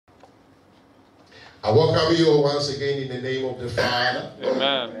I welcome you once again in the name of the Father,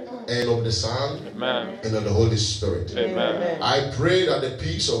 Amen, and of the Son, Amen, and of the Holy Spirit. Amen. I pray that the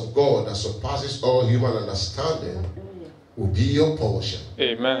peace of God that surpasses all human understanding will be your portion.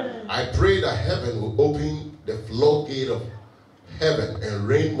 Amen. I pray that heaven will open the floodgate of heaven and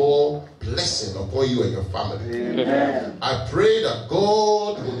rain more blessing upon you and your family. Amen. I pray that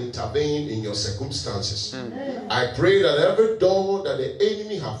God will intervene in your circumstances. I pray that every door that the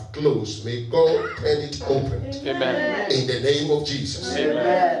enemy have closed, may God turn it open. Amen. In the name of Jesus.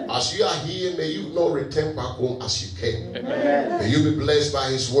 Amen. As you are here, may you not return back home as you came. Amen. May you be blessed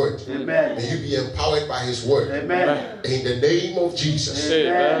by His word. Amen. May you be empowered by His word. Amen. In the name of Jesus.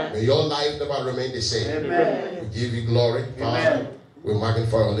 Amen. May your life never remain the same. Amen. We give you glory, Father. We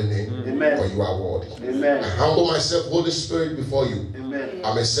magnify your holy name. Amen. For you are worthy. Amen. I humble myself, Holy Spirit, before you. Amen.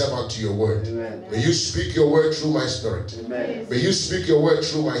 I'm a servant to your word. Amen. May you speak your word through my spirit. Amen. May you speak your word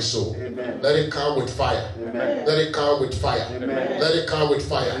through my soul. Amen. Let it come with fire. Amen. Let it come with fire. Amen. Let it come with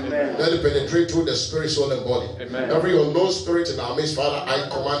fire. Amen. Let it penetrate through the spirit, soul, and body. Amen. Every unknown spirit in our midst, Father, I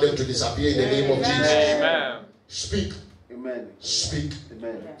command them to disappear in the name of Jesus. Amen. Speak. Amen. Speak.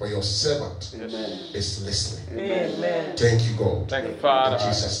 Amen. For your servant Amen. is listening. Amen. Thank you, God. Thank you, Father. In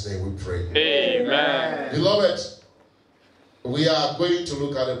Jesus' name we pray. Amen. Beloved, we are going to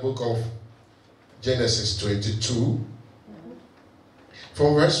look at the book of Genesis 22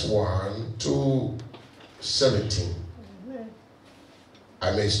 from verse 1 to 17.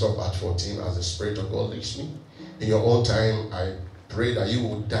 I may stop at 14 as the Spirit of God leads me. In your own time, I pray that you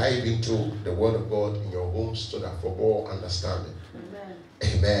will dive into the Word of God in your homes so that for all understanding.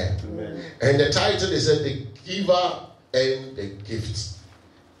 Amen. Amen. And the title is The Giver and the Gift.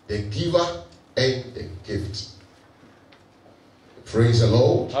 The Giver and the Gift. Praise the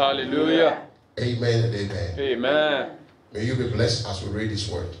Lord. Hallelujah. Amen and amen. Amen. May you be blessed as we read this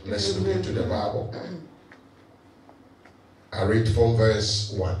word. Let's look into the Bible. I read from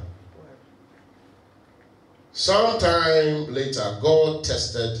verse 1. Sometime later, God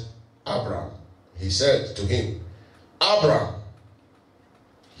tested Abraham. He said to him, Abraham,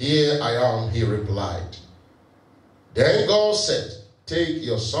 here I am, he replied. Then God said, take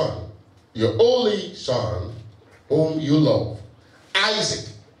your son, your only son, whom you love, Isaac,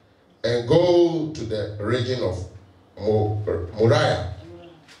 and go to the region of Moriah.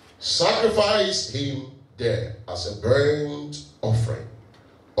 Sacrifice him there as a burnt offering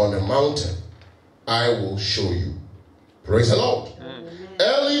on a mountain I will show you. Praise the Lord.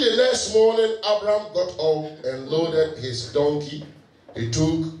 Early the next morning, Abraham got up and loaded his donkey. He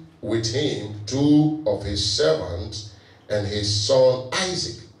took with him 2 of his servants and his son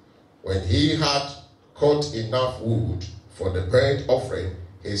Isaac. When he had cut enough wood for the burnt offering,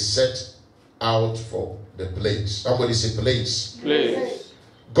 he set out for the place. Somebody say place. Place.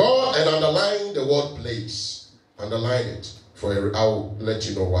 God, and underline the word place. Underline it. For I'll let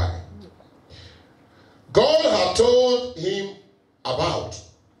you know why. God had told him about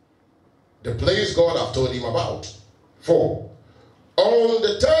the place God had told him about. 4. On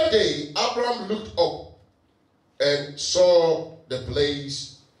the 3rd day, Abraham looked up and saw the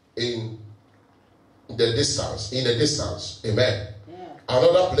place in the distance. Amen. Yeah.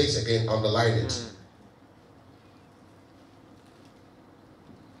 Another place again, underline it.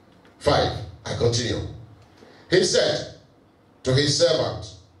 5. I continue. He said to his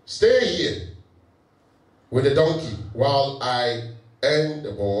servant, stay here with the donkey while I and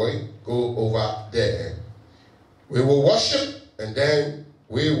the boy go over there. We will worship and then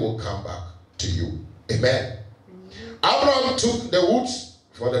we will come back to you. Amen. Abraham took the woods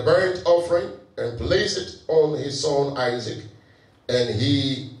for the burnt offering and placed it on his son Isaac, and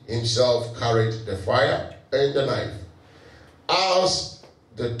he himself carried the fire and the knife. As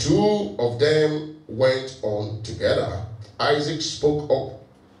the 2 of them went on together, Isaac spoke up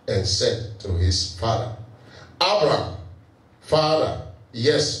and said to his father, Abraham, Father,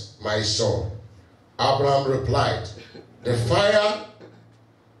 yes, my son. Abraham replied, the fire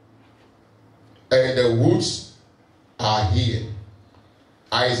and the woods are here.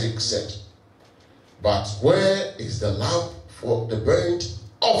 Isaac said, but where is the lamp for the burnt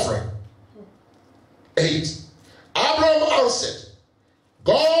offering? 8. Abraham answered,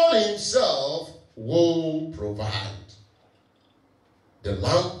 God himself will provide the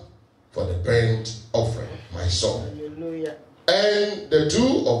lamp for the burnt offering, my son. Hallelujah. And the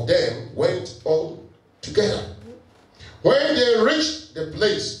 2 of them went on together. When they reached the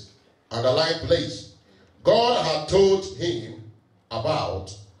place, underlined place, God had told him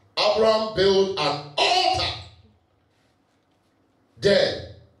about, Abraham built an altar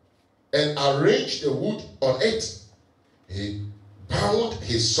there and arranged the wood on it. He bound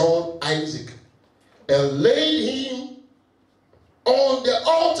his son Isaac and laid him on the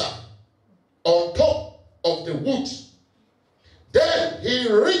altar on top of the wood. Then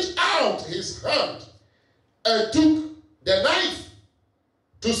he reached out his hand and took the knife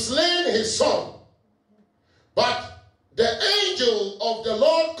to slay his son. But the angel of the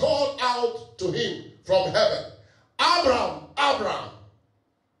Lord called out to him from heaven, Abram, Abram.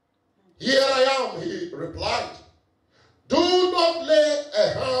 Here I am, he replied. Do not lay a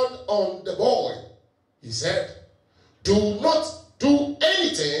hand on the boy, he said. Do not do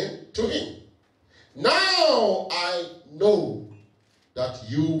anything to him. Now I know that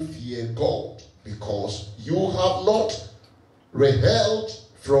you fear God, because you have not withheld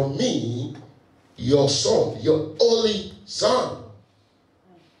from me your son, your only son.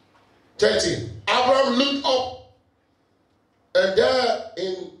 13. Abraham looked up, and there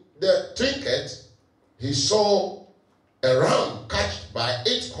in the trinket he saw a ram catched by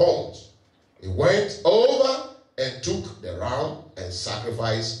its horns. He went over and took the ram and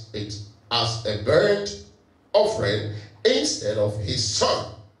sacrificed it as a burnt offering instead of his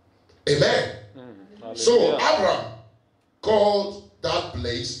son. Amen. So Abraham called that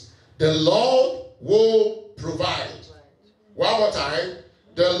place, the Lord will provide. One more time.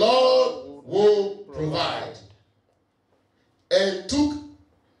 The Lord will provide. And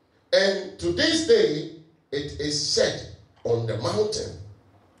to this day, it is said on the mountain,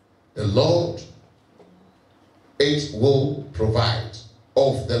 the Lord, it will provide.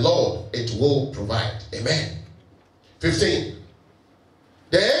 Of the Lord, it will provide. Amen. 15.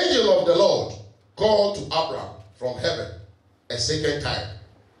 The angel of the Lord called to Abraham from heaven a second time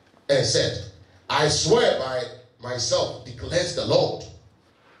and said, I swear by myself, declares the Lord,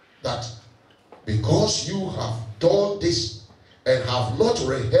 that because you have done this and have not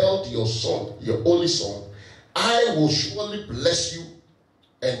withheld your son, your only son, I will surely bless you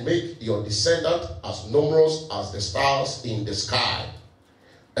and make your descendant as numerous as the stars in the sky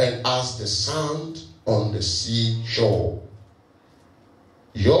and as the sand on the seashore.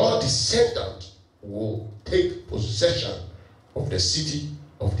 Your descendant will take possession of the city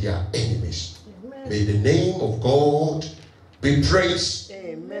of their enemies. Amen. May the name of God be praised.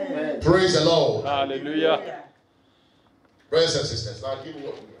 Amen. Praise the Lord. Hallelujah. Brothers and sisters, now give me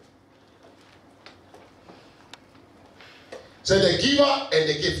your finger. So the giver and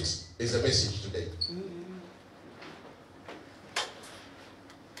the gift is the message today.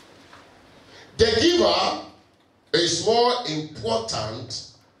 The giver is more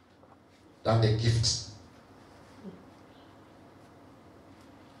important than the gift.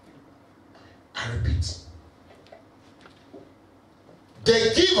 I repeat.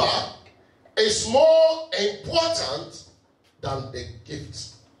 The giver is more important than the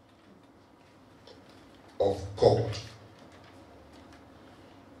gift of God.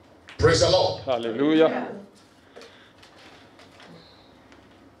 Praise the Lord. Hallelujah.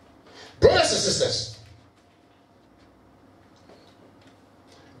 Brothers and sisters,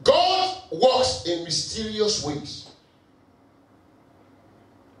 God works in mysterious ways.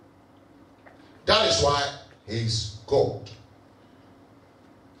 That is why He is God.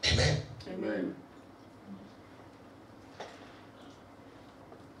 Amen. Amen.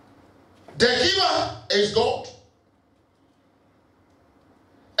 The giver is God.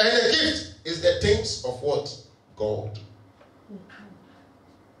 And the gift is the things of what? God.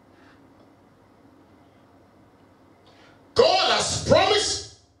 God has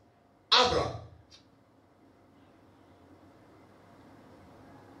promised Abraham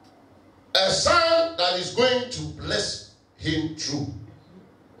a son that is going to bless him through.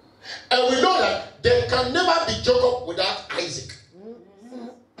 And we know that there can never be Jacob without Isaac.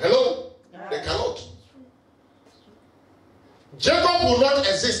 Hello? They cannot. Jacob will not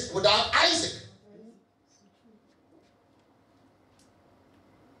exist without Isaac.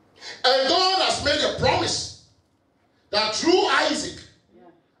 And God has made a promise that through Isaac,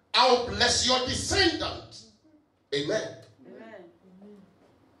 I will bless your descendant. Amen. Amen.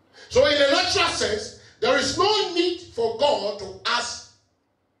 So in a natural sense, there is no need for God to ask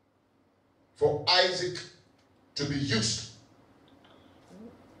for Isaac to be used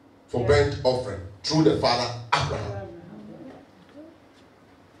for burnt offering through the father Abraham.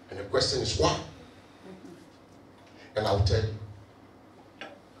 And the question is why? And I'll tell you.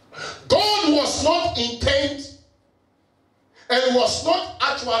 God was not intent and was not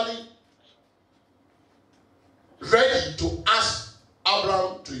actually ready to ask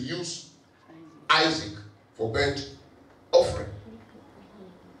Abraham to use Isaac for burnt offering.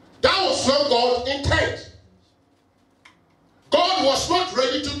 That was not God's intent. God was not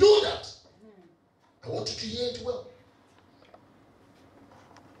ready to do that. I want you to hear it well.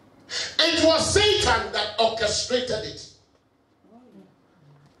 It was Satan Satan that orchestrated it.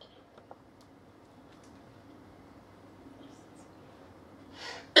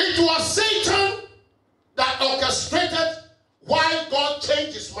 It was Satan that orchestrated why God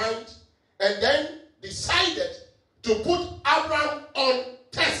changed his mind and then decided to put Abraham on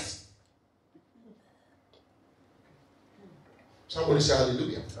test. Somebody say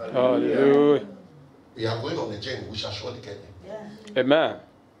hallelujah. Hallelujah. We are going on a journey. We shall surely get there. Amen.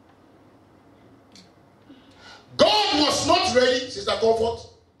 God was not ready, Sister Comfort,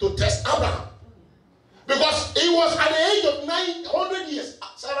 to test Abraham. Because he was at the age of 900 years.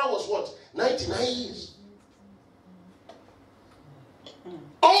 Sarah was what? 99 years.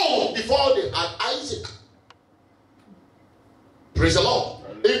 Oh, before they had Isaac. Praise the Lord.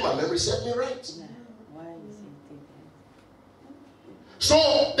 If my memory serves me right. So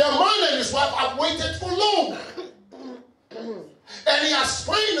the man and his wife have waited for long. And he has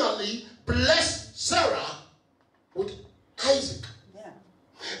finally blessed Sarah with Isaac.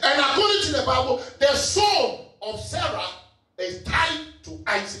 And according to the Bible, the soul of Sarah is tied to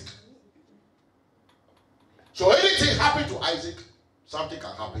Isaac. So anything happen to Isaac, something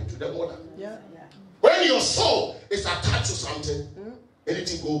can happen to the mother. When your soul is attached to something,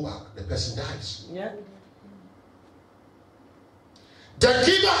 anything go back, the person dies. The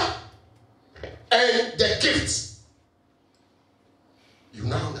giver and the gifts. You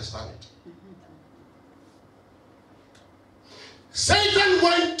now understand it. Satan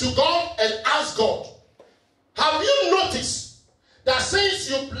went to God and asked God, have you noticed that since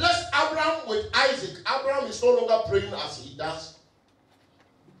you blessed Abraham with Isaac, Abraham is no longer praying as he does?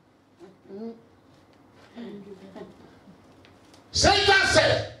 Satan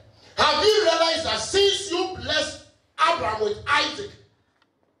said, have you realized that since you blessed Abraham with Isaac,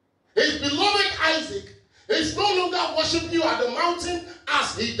 his beloved Isaac is no longer worshiping you at the mountain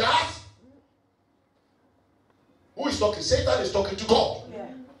as he does? Who is talking? Satan is talking to God.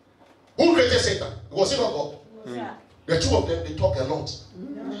 Who created Satan? Was it not God? The two of them, they talk a lot.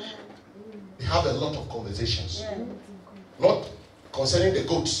 They have a lot of conversations. Not concerning the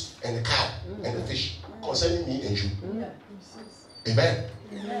goats and the cow and the fish. Concerning me and you. Amen.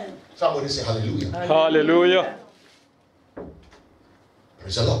 Somebody say hallelujah. Hallelujah.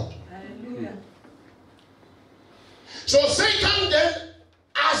 Praise the Lord. So Satan then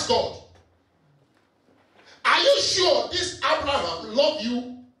asked God, are you sure this Abraham loved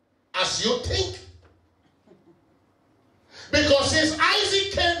you as you think? Because since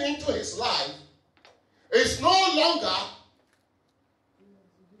Isaac came into his life, it's no longer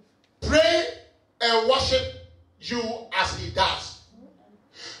pray and worship you as he does.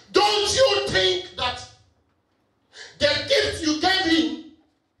 Don't you think that the gift you gave him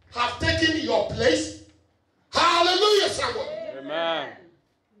have taken your place? Hallelujah, someone. Amen.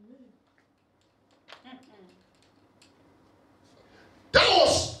 That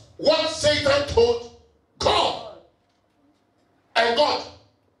was what Satan told God. And God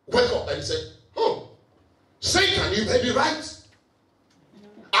woke up and said, Satan, you may be right.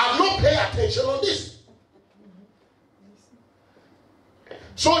 I've not paid attention on this.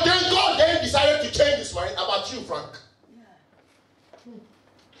 So then God then decided to change his mind about you, Frank.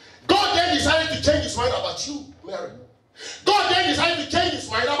 God then decided to change his mind about you, Mary. God then decided to change his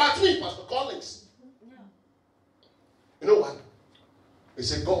mind about me, Pastor Kollins. You know what? He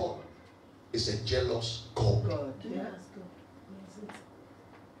said God is a jealous God.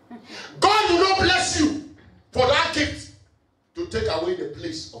 God will not bless you for that gift to take away the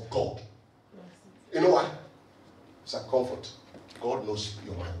place of God. You know what? It's a comfort. God knows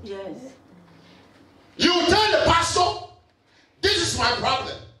your mind. Yes. You tell the pastor, this is my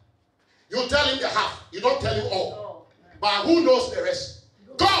problem. You tell him the half. You don't tell him all. But who knows the rest?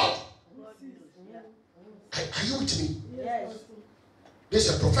 God. Are you with me? Yes. This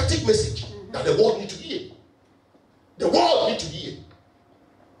is a prophetic message that the world needs to hear. The world needs to hear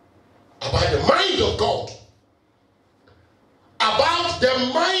about the mind of God. About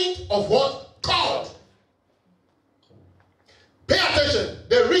the mind of what? God. Pay attention.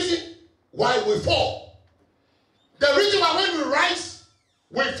 The reason why we fall. The reason why when we rise,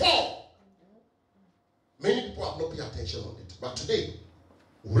 we fall. Many people have not paid attention on it. But today,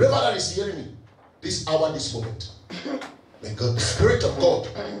 whoever that is hearing me, this hour, this moment, may God, the Spirit of God,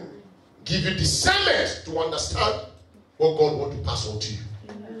 give you discernment to understand what God wants to pass on to you.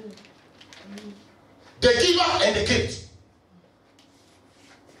 The giver and the gift.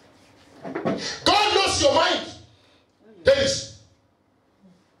 God knows your mind. Dennis.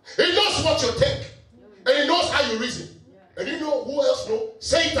 He knows what you think. And he knows how you reason. And you know who else knows?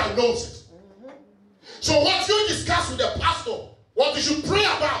 Satan knows it. So what you discuss with the pastor, what you should pray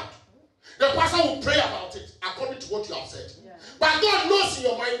about, the pastor will pray about it according to what you have said. Yeah. But God knows in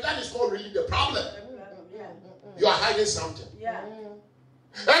your mind that is not really the problem. Yeah. You are hiding something. Yeah.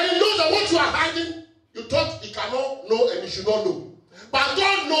 And He knows that what you are hiding, you thought He cannot know and He should not know. But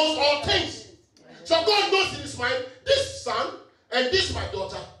God knows all things. So God knows in His mind, this son and this my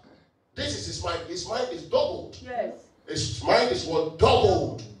daughter, this is His mind. His mind is doubled. Yes. His mind is what?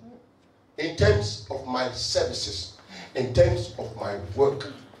 Doubled. In terms of my services, in terms of my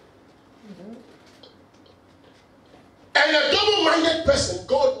work. And a double-minded person,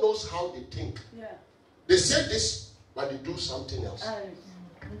 God knows how they think. Yeah. They say this, but they do something else.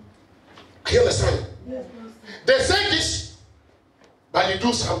 You understand? Yes. They say this, but they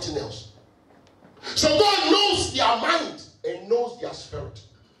do something else. So God knows their mind and knows their spirit.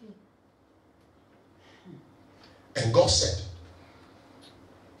 And God said,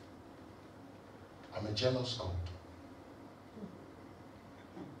 I'm a jealous God.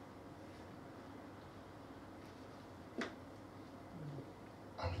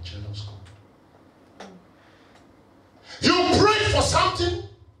 I'm a jealous God. You pray for something,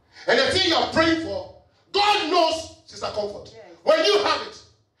 and the thing you are praying for, God knows, Sister Comfort. Yes. When you have it,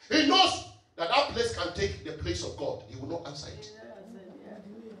 He knows that that place can take the place of God. He will not answer it.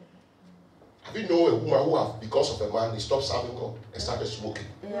 Have you known a woman who, because of a man, he stopped serving God and started smoking?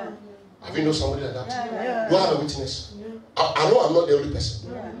 Yeah. Have you known somebody like that? Yeah. You have a witness. Yeah. I know I'm not the only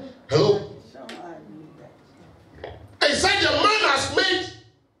person. Yeah. Hello? And said the man has made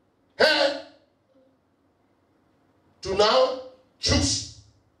her to now choose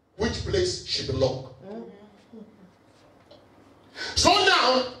which place she belongs. So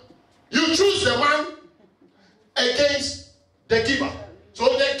now, you choose the man against the giver. So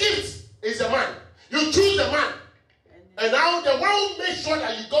the gift is the man. You choose the man. And now the one who made sure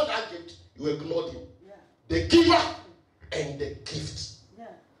that you got that gift, you ignored him. Yeah. The giver and the gift. Yeah.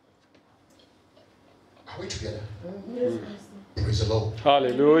 Are we together? Yes. Praise the Lord.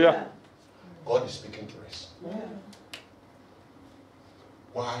 Hallelujah. God is speaking to us. Yeah.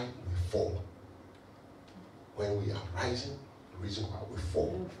 Why we fall. When we are rising, the reason why we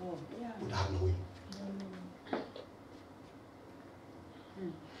fall without knowing.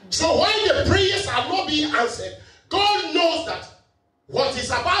 So when the prayers are not being answered, God knows that what He's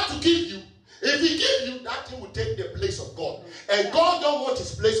about to give you, if He gives you, that thing will take the place of God. And God don't want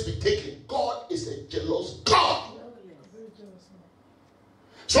His place to be taken. God is a jealous God.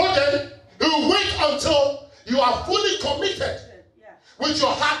 So then, He will wait until you are fully committed with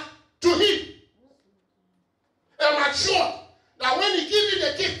your heart to Him. And I'm sure that when He gives you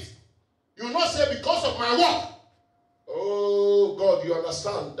the gift, you will not say, because of my work. Oh God, you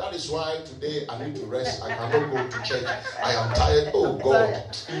understand? That is why today I need to rest. I cannot go to church. I am tired. Oh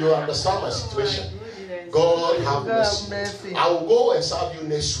God, you understand my situation? God have mercy. I will go and serve you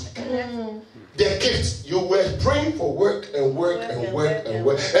next week. The gift, you were praying for work and work and work and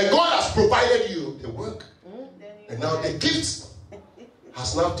work. And God has provided you the work. And now the gift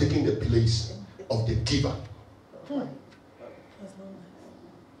has now taken the place of the giver.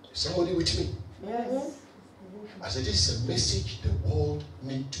 Is somebody with me? Yes. I said, this is a message the world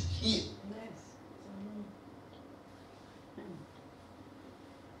needs to hear. Yes.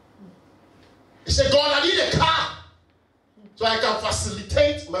 He said, God, I need a car so I can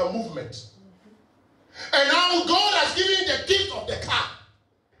facilitate my movement. And now God has given the gift of the car.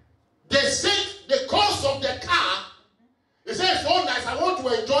 The cost of the car, he said, so nice, I want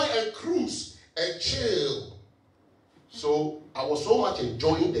to enjoy and cruise and chill. So I was so much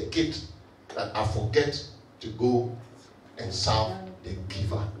enjoying the gift that I forget to go and serve the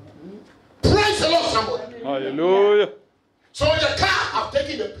giver. Praise the Lord, somebody. Hallelujah. So the car have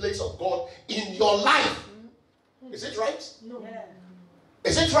taken the place of God in your life. Is it right? No.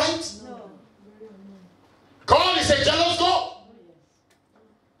 Is it right? No. God is a jealous God.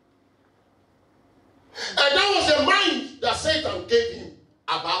 And that was the mind that Satan gave him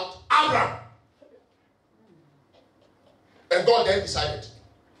about Abraham. And God then decided.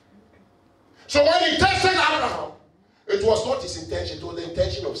 So when He tested Abraham, it was not his intention, it was the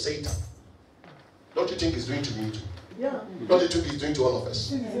intention of Satan. Don't you think He's doing to me too? Yeah. Don't you think He's doing to all of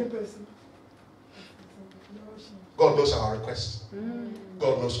us? God knows our requests.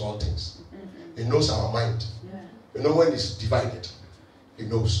 God knows all things. He knows our mind. You know when it's divided, He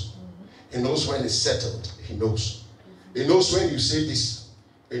knows. He knows when it's settled, He knows. He knows when you say this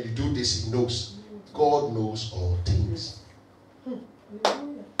and you do this, He knows. God knows all things.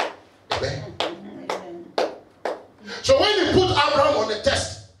 Amen. So when He put Abraham on the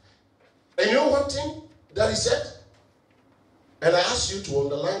test, and you know one thing that He said? And I asked you to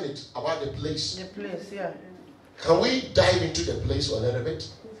underline it about the place. The place, yeah. Can we dive into the place for a little bit?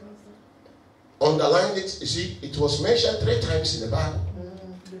 Underline it. You see, it was mentioned 3 times in the Bible.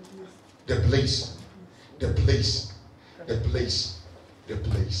 The place. The place. The place. The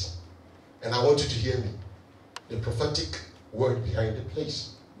place. And I want you to hear me. The prophetic word behind the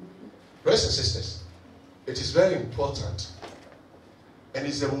place. Brothers and sisters, it is very important. And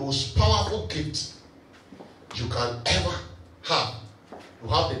it's the most powerful gift you can ever have. To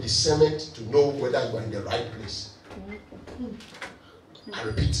have the discernment to know whether you are in the right place. I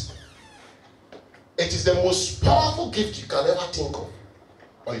repeat. It is the most powerful gift you can ever think of.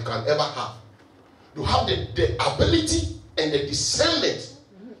 Or you can ever have. To have the ability and the discernment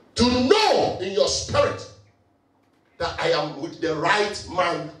to know in your spirit that I am with the right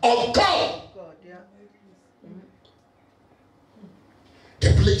man of God.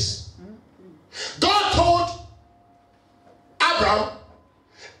 The place. God told Abraham,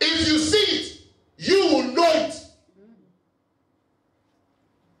 if you see it, you will know it.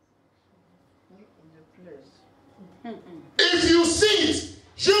 If you see it,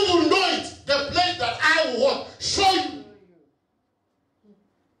 you will know it. The place that I will show you.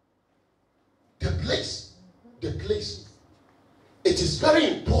 The place. The place. It is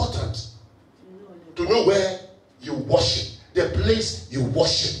very important to know where you worship. The place you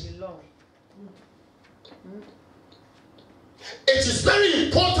worship. It is very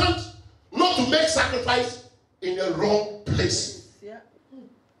important not to make sacrifice in the wrong place.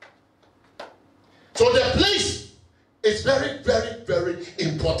 So the place is very, very, very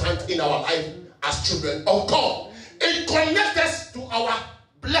important in our life as children of God. It connects us to our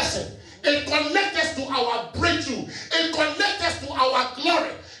blessing. It connects us to our breakthrough. It connects us to our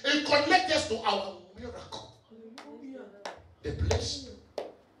glory. It connects us to our miracle. The place.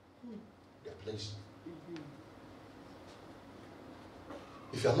 The place.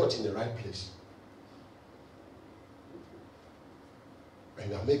 If you are not in the right place,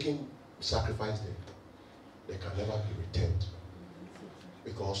 and you are making sacrifice there, they can never be returned.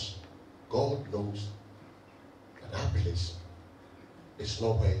 Because God knows that that place is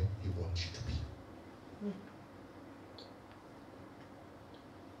not where He wants you to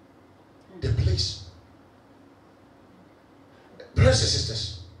be. The place. Brothers and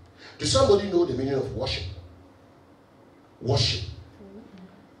sisters, does somebody know the meaning of worship? Worship.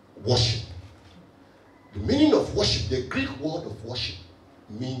 Worship. The meaning of worship, the Greek word of worship,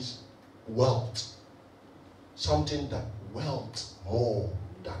 means wealth. Something that wealth more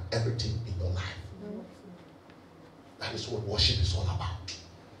than everything in your life. That is what worship is all about.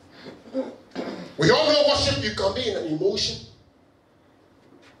 We all know worship, you can be in an emotion.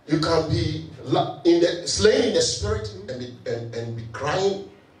 You can be slain in the spirit and be crying.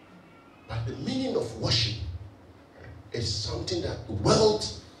 But the meaning of worship is something that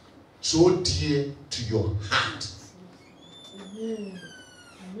wealth so dear to your heart. And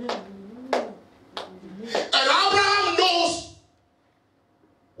Abraham knows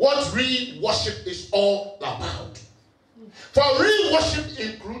what real worship is all about. For real worship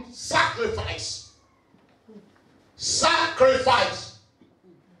includes sacrifice. Sacrifice.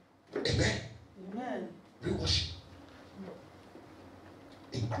 Amen. Amen. Real worship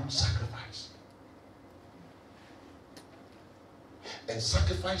includes sacrifice. And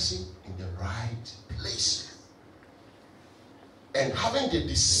sacrificing in the right place. And having the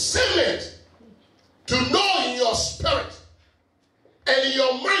discernment to know in your spirit and in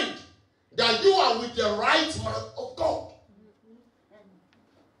your mind that you are with the right man of God.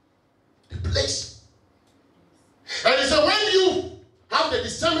 The place. And he said, when you have the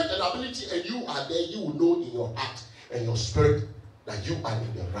discernment and ability and you are there, you will know in your heart and your spirit that you are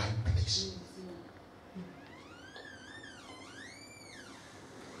in the right place.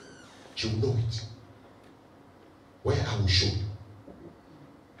 You know it. Where I will show you.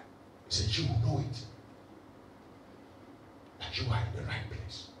 He said, you know it. That you are in the right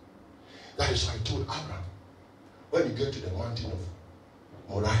place. That is why I told Abraham, when you get to the mountain of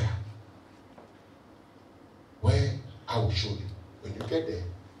Moriah, where I will show you. When you get there,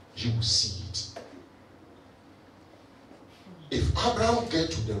 you will see it. If Abraham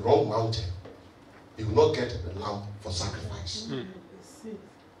gets to the wrong mountain, he will not get the lamb for sacrifice.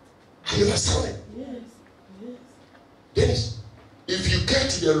 Are you understanding? Yes. Yes. Dennis, if you get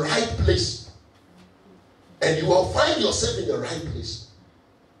to the right place and you will find yourself in the right place,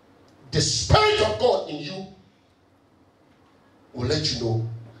 the Spirit of God in you will let you know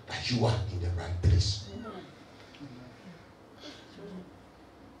that you are in the right place.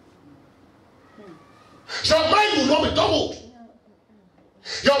 Your mind will not be doubled.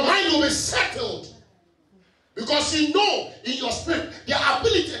 Your mind will be settled. Because you know in your spirit the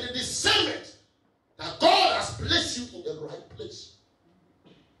ability and the discernment that God has placed you in the right place.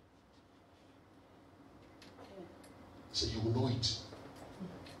 So you will know it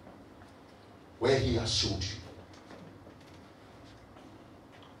where he has showed you.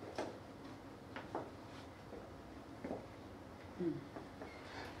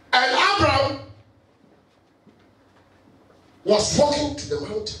 And Abraham was walking to the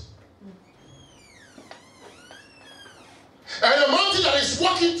mountain. And the mountain that he's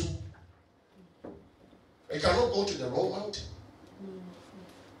walking to, he cannot go to the wrong mountain.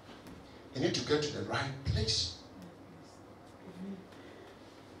 You need to get to the right place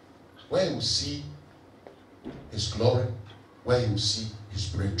where you will see his glory, where you will see his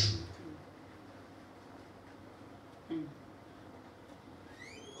breakthrough.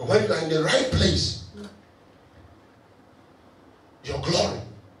 But when you are in the right place, your glory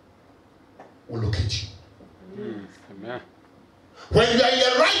will locate you. Amen. When you are in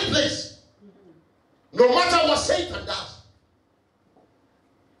the right place, no matter what Satan does,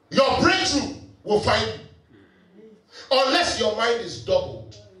 your breakthrough will find you. Unless your mind is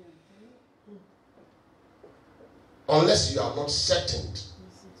doubled. Unless you are not certain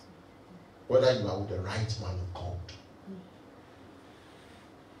whether you are with the right man of God.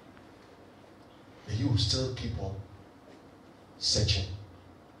 You will still keep on searching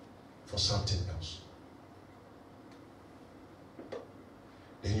for something else.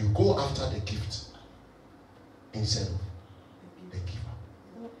 Then you go after the gift instead of the giver.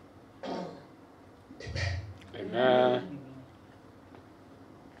 Amen. Amen.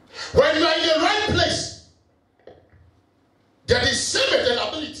 When you are in the right place, there is discernment and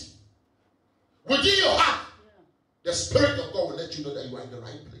ability within your heart. The Spirit of God will let you know that you are in the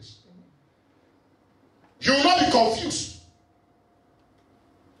right place. You will not be confused.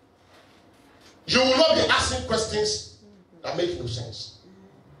 You will not be asking questions that make no sense.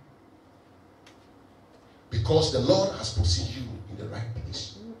 Because the Lord has positioned you in the right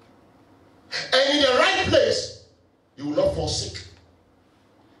place. And in the right place, you will not fall sick.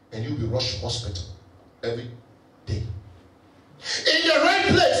 And you will be rushed to hospital every day. In the right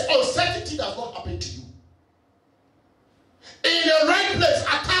place, uncertainty does not happen to you. In the right place,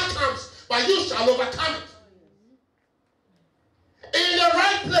 attack comes, but you shall overcome it. In the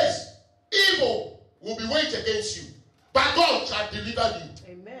right place, evil will be waged against you, but God shall deliver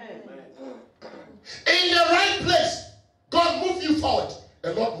you. Amen. In the right place, God move you forward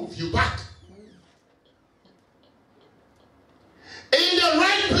and not move you back. In the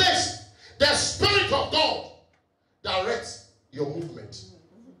right place, the Spirit of God directs your movement.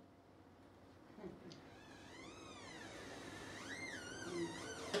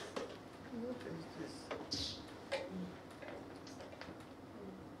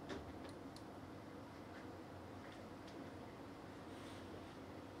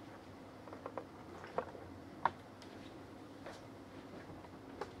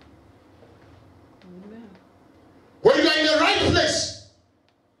 When you are in the right place,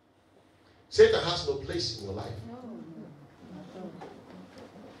 Satan has no place in your life.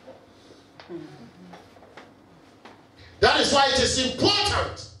 That is why it is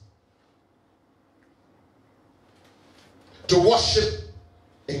important to worship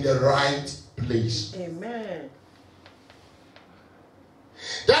in the right place. Amen.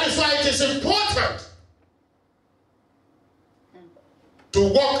 That is why it is important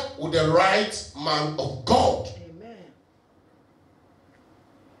to walk with the right man of God. Amen.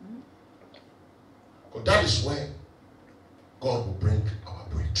 Because that is where God will bring our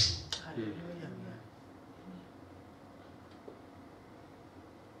breakthrough. Hallelujah.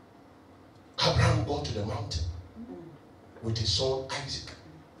 Abraham got to the mountain with his son Isaac,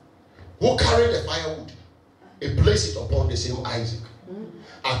 who carried the firewood and placed it upon the same Isaac.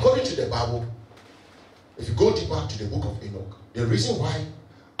 According to the Bible, if you go deeper to the book of Enoch, the reason why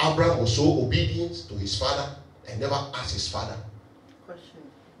Abraham was so obedient to his father and never asked his father,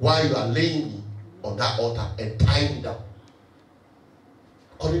 why you are laying me on that altar and tying me down.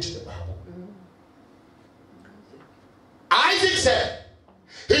 According to the Bible, Isaac said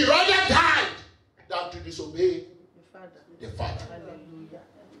he rather died than to disobey the father. Hallelujah.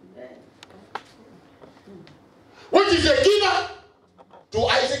 Which is a giver to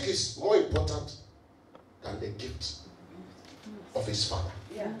Isaac is more important than the gift of his father.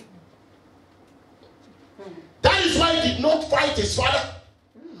 Yeah. That is why he did not fight his father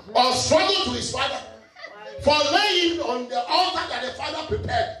or struggle to his father for laying on the altar that the father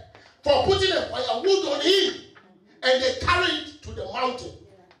prepared, for putting a firewood on him, and they carried it to the mountain.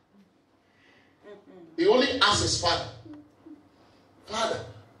 He only asked his father, Father,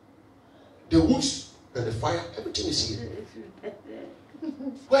 the woods and the fire, everything is here.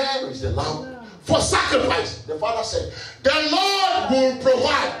 Where is the lamb for sacrifice? The father said, the Lord will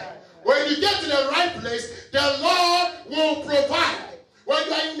provide When you get to the right place, the Lord will provide. When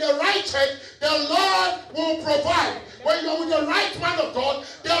you are in the right church, the Lord will provide. When you are with the right man of God,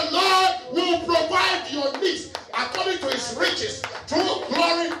 the Lord will provide your needs according to his riches through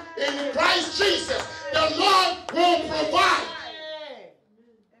glory in Christ Jesus. The Lord will provide.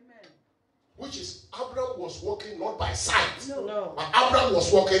 Which is, Abraham was walking not by sight, No. but Abraham was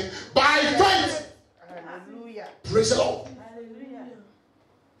walking by faith. Hallelujah. Praise the Lord. Hallelujah.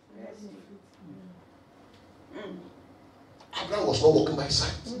 Abraham was not walking by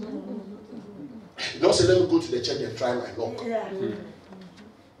sight. You don't say, let me go to the church and try my luck. Yeah.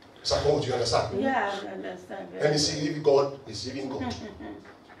 Suppose you understand? Yeah, I understand. And you see, if God is even God,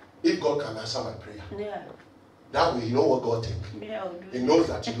 if God can answer my prayer, Yeah. that way you know what God thinks. Yeah. He knows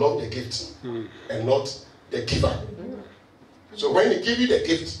that you love the gift and not the giver. So when he give you the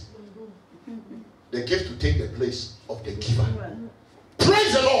gift will take the place of the giver.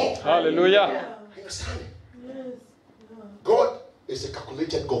 Praise the Lord. Hallelujah. You understand? God is a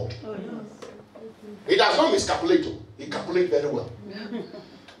calculated God. Oh, yes. He does not miscalculate. He calculates very well.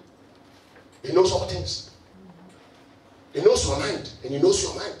 He knows all things. He knows your mind and he knows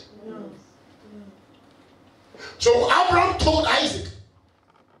your mind. So Abraham told Isaac,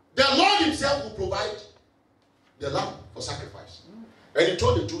 the Lord himself will provide the lamb for sacrifice. And he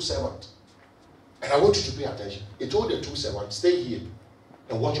told the two servants, and I want you to pay attention. He told the two servants, stay here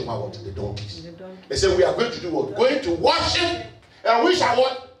and watch over what? The donkeys. They said, we are going to do what? Going to worship, and we shall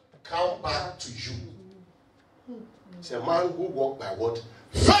what? Come back to you. It's a man who walked by what?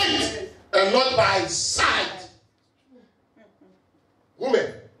 Faith and not by sight.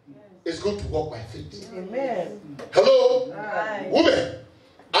 Women, it's good to walk by faith. Amen. Hello? Aye. Women,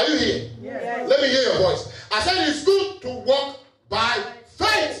 are you here? Yes. Let me hear your voice. I said it's good to walk by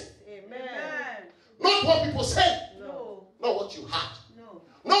faith. Amen. Not what people say. No. Not what you heard. No.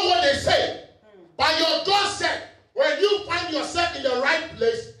 Not what they say. But your God said, when you find yourself in the right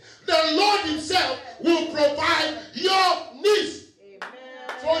place, the Lord himself will provide your needs. Amen.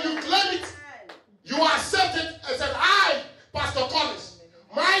 So you claim it. You accept it and said, I, Pastor Kollins,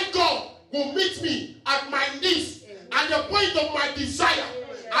 my God will meet me at my needs, at the point of my desire,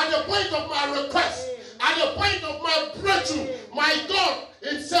 at the point of my request, at the point of my breakthrough. My God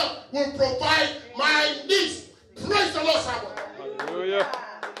himself will provide my needs. Praise the Lord, someone. Hallelujah.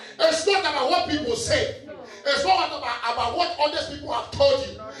 It's not about what people say. It's not about what other people have told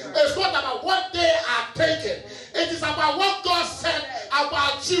you. It's not about what they are thinking. It is about what God said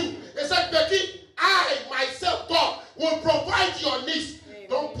about you. He said, Becky, I myself, God, will provide your needs.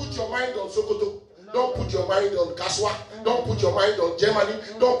 Don't put your mind on Sokoto. Don't put your mind on Kaswa. Don't put your mind on Germany.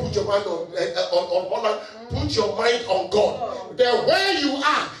 Don't put your mind on Holland. Put your mind on God. Then where you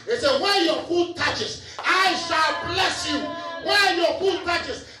are, he said, where your foot touches, I shall bless you. Where your foot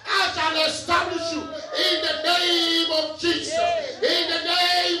touches, I shall establish you in the name of Jesus. In the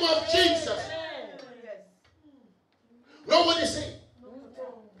name of Jesus. Nobody say.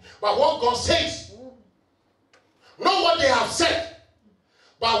 But what God says. Not what they have said.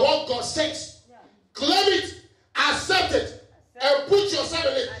 But what God says. Claim it, accept it, and put yourself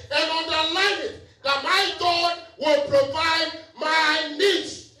in it, and underline it, that my God will provide my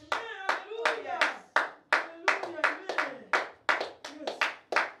needs.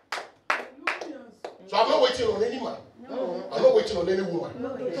 So I'm not waiting on any man. No. I'm not waiting on any woman.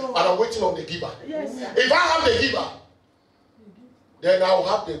 No. And I'm waiting on the giver. Yes, if I have the giver, then I'll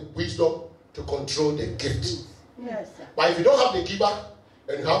have the wisdom to control the gift. Yes, but if you don't have the giver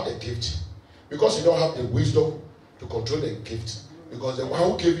and you have the gift, because you don't have the wisdom to control the gift, because the one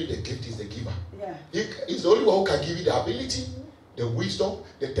who gave you the gift is the giver. Yeah. He's the only one who can give you the ability, the wisdom,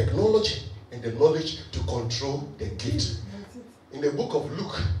 the technology, and the knowledge to control the gift. In the book of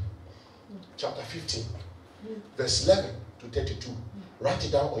Luke, chapter 15, verse 11 to 32, write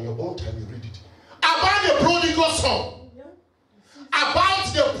it down on your own time, you read it. About the prodigal son.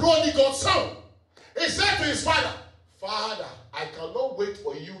 About the prodigal son. He said to his father, Father, I cannot wait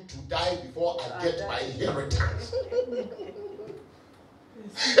for you to die before I get my inheritance.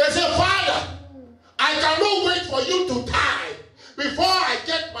 He said, Father, I cannot wait for you to die before I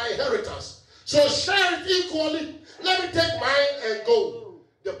get my inheritance. So share it equally. Let me take mine and go.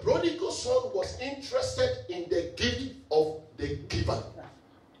 The prodigal son was interested in the gift of the giver.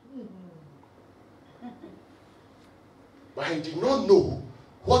 But he did not know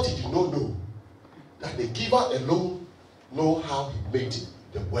what he did not know. That the giver alone knows how he made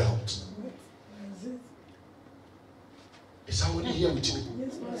the world. Is somebody here with me?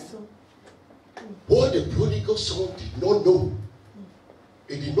 Yes, Pastor. What the prodigal son did not know.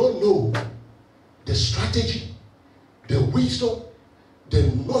 He did not know the strategy, the wisdom, the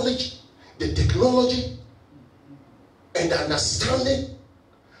knowledge the technology and the understanding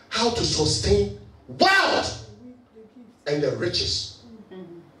how to sustain wealth and the riches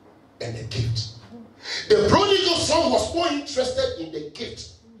and the gift. The prodigal son was more interested in the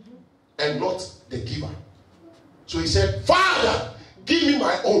gift and not the giver. So he said, Father, give me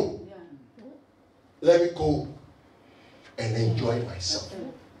my own. Let me go and enjoy myself.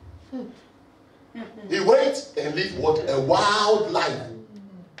 He went and lived what? A wild life.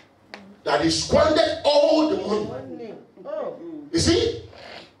 That he squandered all the money. You see?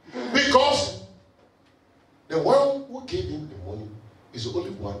 Because the one who gave him the money is the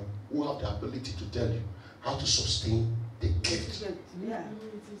only one who have the ability to tell you how to sustain the gift. Yeah.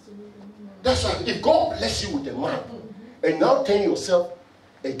 That's why if God bless you with a man and now turn yourself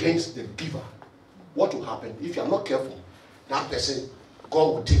against the giver, what will happen? If you are not careful, that person,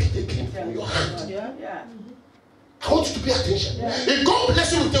 God will take it again from your hand. Yeah. I want you to pay attention. If God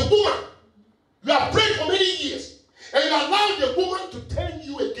bless you with a woman, you have prayed for many years, and you allow the woman to turn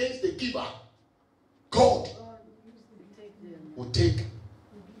you against the giver, God will take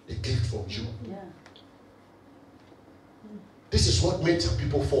the gift from you. This is what made some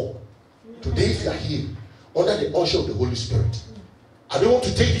people fall. Today, if you are here, under the unction of the Holy Spirit, I don't want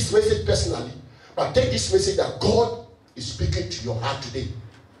to take this message personally, but take this message that God is speaking to your heart today.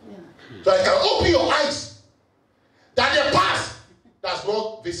 So I can open your eyes that the past does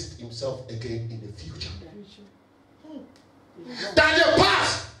not visit himself again in the future. That the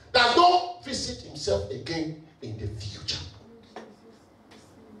past does not visit himself again in the future.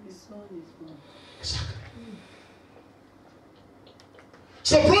 Exactly.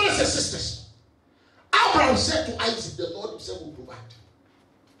 So, brothers and sisters, Abraham said to Isaac, the Lord himself will provide.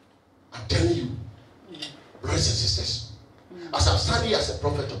 I'm telling you, brothers and sisters, as I'm standing as a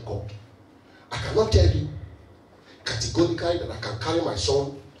prophet of God, I cannot tell you categorically that I can carry my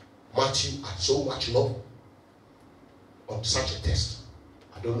son Matthew and so much love on such a test.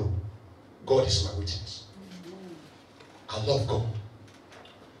 I don't know. God is my witness. I love God.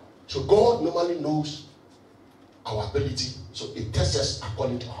 So God normally knows our ability, so it tests us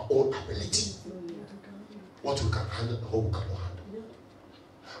according to our own ability. What we can handle and what we cannot handle.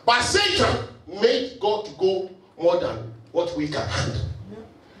 But Satan made God to go more than what we can handle.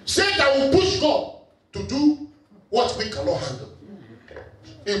 Satan will push God to do what we cannot handle.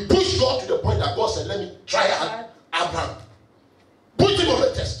 He pushed God to the point that God said, let me try Abraham. Put him on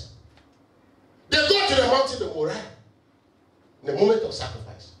the test. They go to the mountain of Moriah in the moment of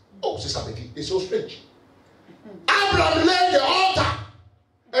sacrifice. Oh, Sister Becky, it's so strange. Abraham laid the altar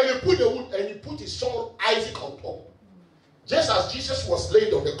and he put the wood and he put his son Isaac on top. Just as Jesus was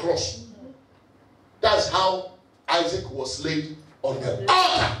laid on the cross. That's how Isaac was laid on the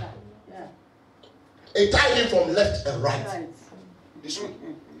altar. He tied him from left and right. This way.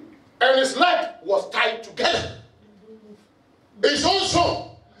 And his leg was tied together. His own son.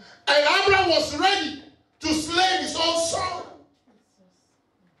 And Abraham was ready to slay his own son.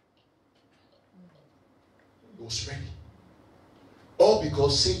 He was ready. All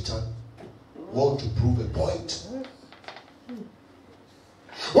because Satan wanted to prove a point.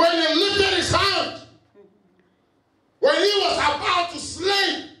 When he lifted his hand, when he was about to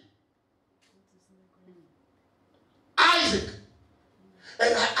slay Isaac,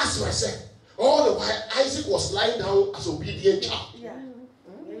 and I asked myself, all the while Isaac was lying down as an obedient child.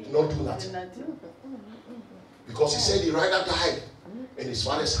 Did not do nothing. Because he said he rather died in his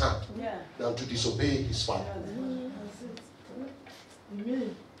father's hand than to disobey his father.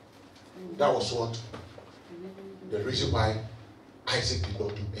 That was what the reason why Isaac did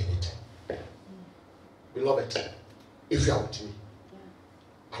not do anything. Beloved, if you are with me,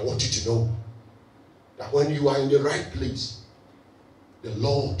 I want you to know that when you are in the right place, the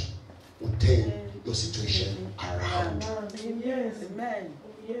Lord will turn your situation around. Amen.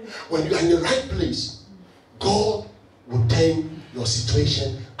 When you are in the right place, God will turn your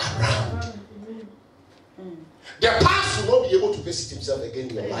situation around. The past will not be able to visit himself again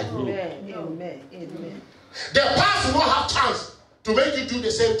in your life. Amen. The past will not have chance to make you do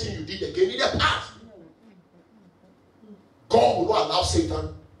the same thing you did again in the past. God will not allow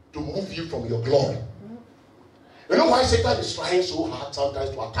Satan to move you from your glory. You know why Satan is trying so hard sometimes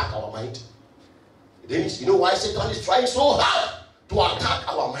to attack our mind? You know why Satan is trying so hard to attack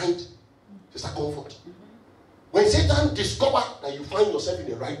our mind? Sister Comfort. When Satan discovers that you find yourself in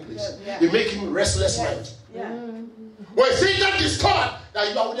the right place, it makes him restless mind. When Satan discovers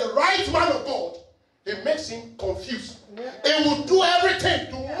that you are with the right man of God, it makes him confused. It will do everything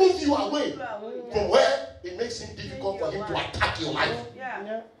to move you away from where it makes it difficult for him to attack your life.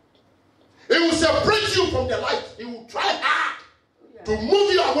 It will separate you from the light. It will try hard to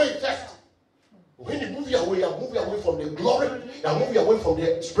move you away first When you move your way, you move your way from the glory, you move your way from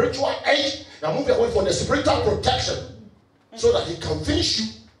the spiritual age, you move your way from the spiritual protection, so that he can finish you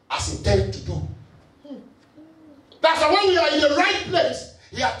as intended to do. That's why when we are in the right place,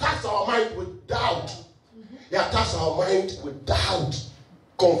 he attacks our mind with doubt. He attacks our mind with doubt,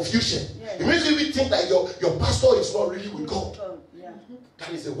 confusion. It makes you think that your pastor is not really with God.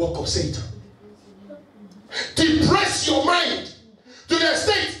 That is the work of Satan. Depress your mind to the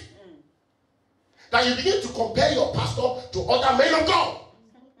extent that you begin to compare your pastor to other men of God.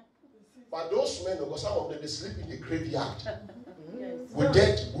 But those men of God, some of them, they sleep in the graveyard with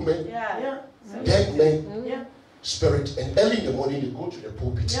dead women, dead men, spirit, and early in the morning they go to the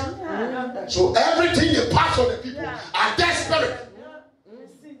pulpit. So everything they pass on the people are dead spirit.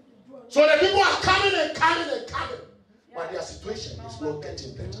 So the people are coming and coming and coming, but their situation is not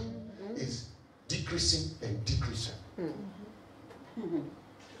getting better. It's decreasing and decreasing.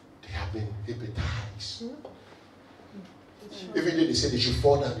 They have been hypnotized. Every day they say they should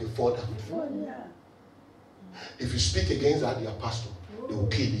fall down, they fall down. If you speak against that, their pastor, they will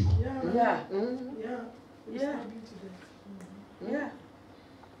kill you.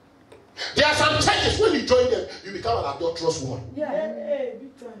 There are some churches when you join them, you become an adulterous woman.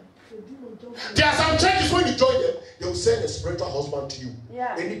 There are some churches when you join them, they will send a spiritual husband to you.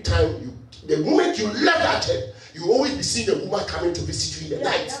 Anytime the moment you left that church, you will always be seeing the woman coming to visit you in the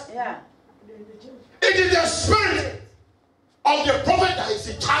night. It is the spirit of the prophet that is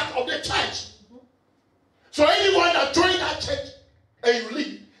in charge of the church. So anyone that joins that church and you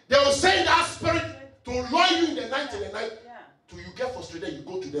leave, they will send that spirit to lure you in the night and the night. Till you get frustrated, you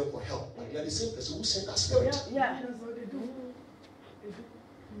go to them for help. But they are the same person who sent that spirit.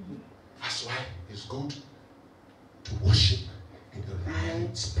 That's why it's good to worship in the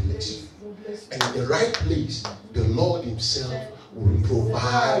right place. And in the right place, the Lord himself will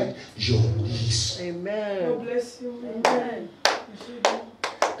provide your needs. Amen. God bless you. Amen.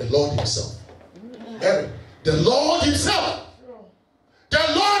 The Lord himself. The Lord himself.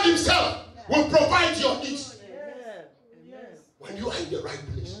 The Lord himself will provide your needs. When you are in the right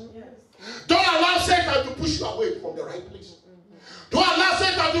place. Don't allow Satan to push you away from the right place. Don't allow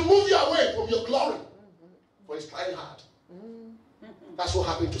Satan to move you away from your glory. For he's trying hard. That's what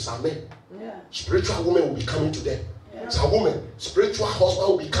happened to some men. Spiritual women will be coming to them. Some women, spiritual husband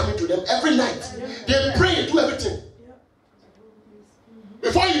will be coming to them every night. They pray and do everything.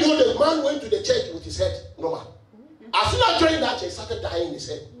 Before you know, the man went to the church with his head normal. As soon as joined that church, he started dying in his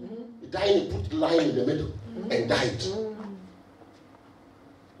head. He died, he put the line in the middle and died.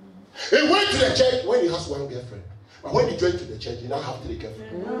 He went to the church when he has one girlfriend. But when he joined to the church, he now have 3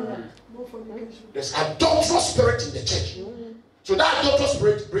 girlfriends. There's adulterous spirit in the church. So that adulterous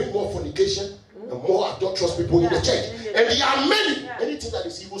spirit brings more fornication and more adulterous people in the church. And there are many. Anything that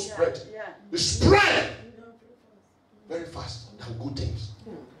is evil spread. It spread very fast than good things.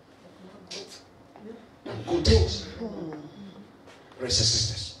 Than good things. Brothers and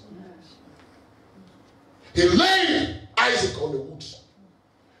sisters. He laid Isaac on the wood.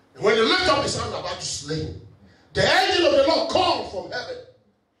 And when he lifted up his hand about to slay him, the angel of the Lord called from heaven.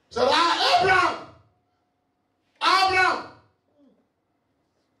 Said, Abraham, Abraham,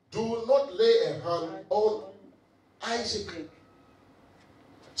 do not lay a hand on Isaac.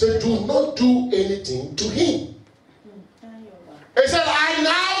 Said, do not do anything to him. He said, I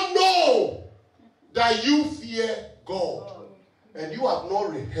now know that you fear God, and you have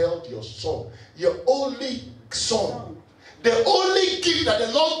not withheld your son, your only son, the only gift that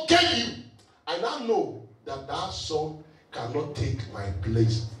the Lord gave you. I now know that that son cannot take my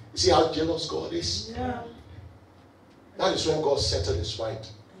place. You see how jealous God is? That is when God settled his mind.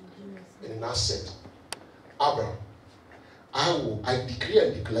 And he now said, Abraham, I decree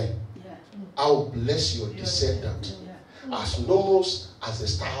and declare, I will bless your descendant as numerous as the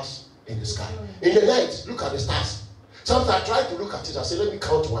stars in the sky. In the night, look at the stars. Sometimes I try to look at it, I say, let me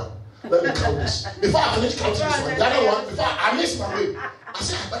count one. Let me count this. Before I finish counting this one, the other one, before I miss my way. I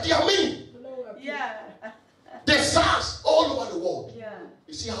say, but there are many. The stars all over the world.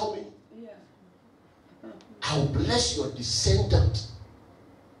 You see how many? I will bless your descendant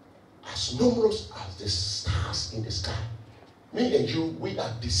as numerous as the stars in the sky. Me and you, we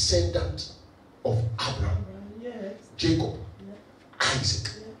are descendants of Abraham, Jacob,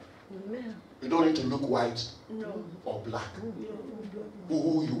 Isaac. You don't need to look white or black.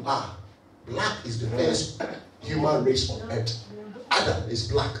 Who you are. Black is the first human race on earth. Adam is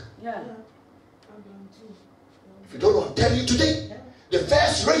black. If you don't know, I'll tell you today, the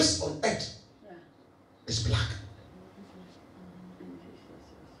first race on earth is black.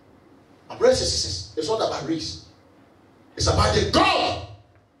 My brothers and sisters, it's not about race. It's about the God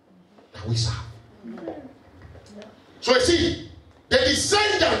that we serve. So you see, the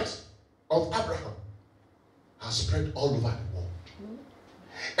descendant of Abraham has spread all over the world.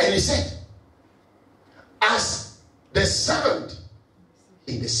 And he said, as the sand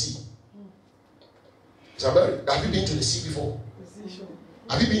in the sea. Samuel, have you been to the sea before?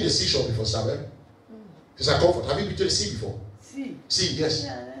 Have you been to the seashore before, Samuel? It's a comfort. Have you been to the sea before? Sea, yes.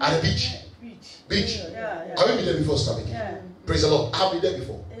 At the beach. Beach. Have you been there before, Samuel? Praise the Lord. I've been there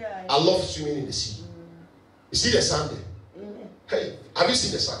before. I love swimming in the sea. You see the sand there? Hey, have you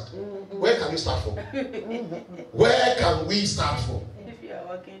seen the sand? Where can you start from? Where can we start from? If you are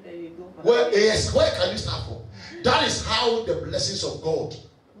working, then you go back. Well, yes, where can you start from? That is how the blessings of God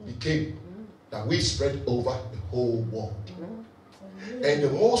became, that we spread over the whole world. And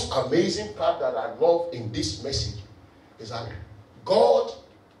the most amazing part that I love in this message is that God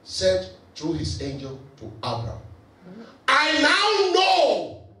said through his angel to Abraham, I now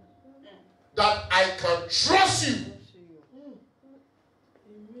know that I can trust you.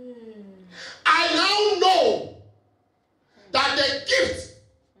 I now know that the gift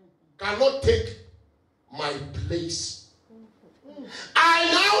cannot take my place. I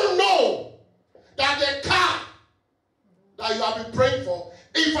now know that the car that you have been praying for,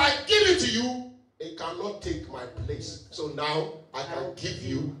 if I give it to you, it cannot take my place. So now I can give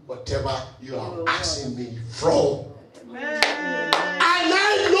you whatever you are asking me from. I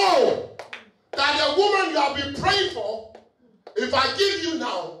now know that the woman you have been praying for, if I give you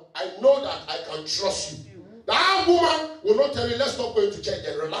now, I know that I can trust you. That woman will not tell you, let's stop going to church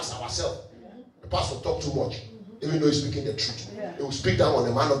and relax ourselves. The pastor talk too much, even though he's speaking the truth. He will speak down on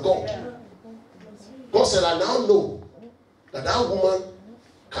the man of God. God said, I now know that that woman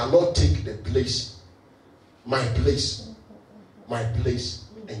cannot take the place, my place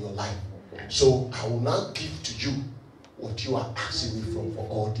in your life. So I will now give to you what you are asking me from for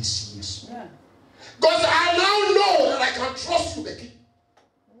all these years. Because I now know that I can trust you, Becky.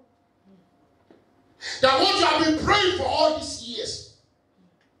 That what you have been praying for all these years,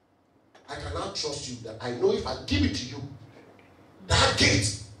 I can now trust you that I know if I give it to you, that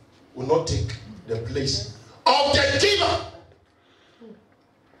gate will not take the place of the giver.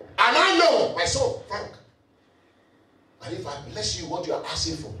 And I know, my son, Frank, and if I bless you what you are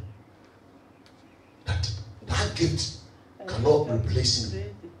asking for, that gift cannot replace me.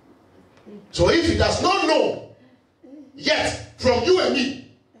 So if he does not know yet from you and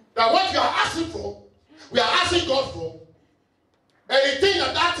me that what you are asking for, we are asking God for, and he thinks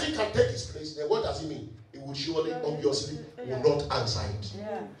that thing can take his place, then what does it mean? It will surely, obviously, will not answer it.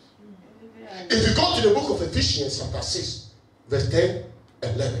 If you go to the book of Ephesians chapter 6, verse 10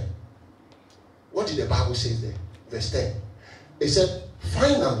 and 11, what did the Bible say there? Verse 10. It said,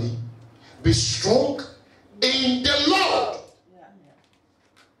 finally, be strong in the Lord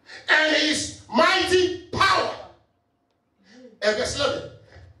and his mighty power. And verse 11,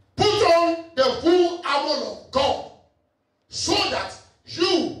 put on the full armor of God so that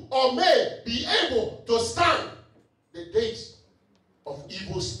you or may be able to stand the days of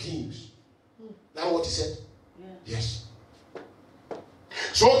evil schemes. That's what he said? Yes.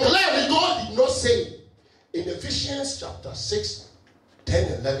 So clearly God did not say in Ephesians chapter 6,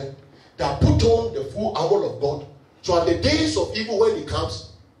 10 and 11 that put on the full armor of God. So at the days of evil when it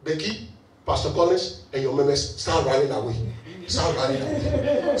comes, Becky, Pastor Kollins, and your members start running away. Start running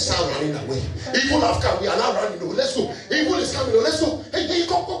away. Start running away. Evil have come. We are now running away. Let's go. Evil is coming. Let's go. Hey,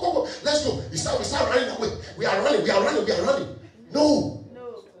 go. Let's go. We start running away. We are running. No.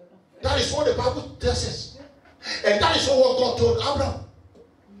 That is what the Bible tells us. And that is what God told Abraham.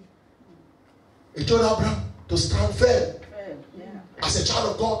 He told Abraham to stand firm. As a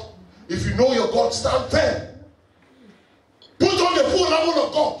child of God, if you know your God, stand firm. Put on the full armor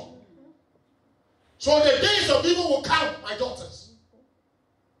of God. So the days of evil will come, my daughters,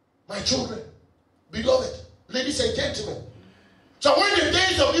 my children, beloved, ladies and gentlemen. So when the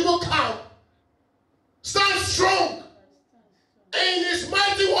days of evil come, stand strong in his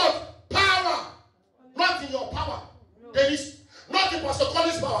mighty word, power, not in your power. There is not in Pastor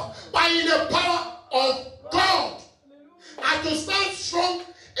Kollins' power, but in the power of God. And to stand strong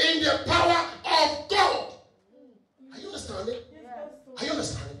in the power of God. Are you understanding? Are you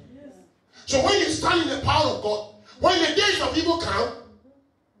understanding? So when you stand in the power of God, when the days of evil come,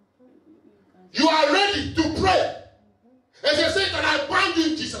 you are ready to pray. And say, Satan, I bind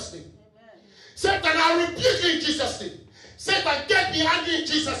you in Jesus' name. Satan, I rebuke you in Jesus' name. Satan, get behind you in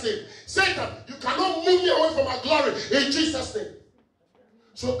Jesus' name. Satan, you cannot move me away from my glory in Jesus' name.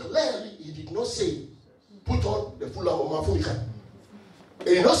 So clearly, he did not say, put on the full armor of God.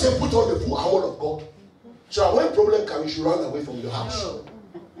 He did not say, put on the full armor of God. So when problem comes, you should run away from your house.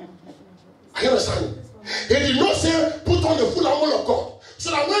 Are you understanding? He did not say put on the full armor of God.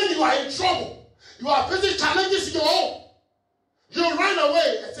 So that when you are in trouble, you are facing challenges in your own, you run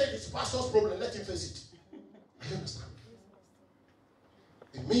away and say it's pastor's problem, let him face it. You understand?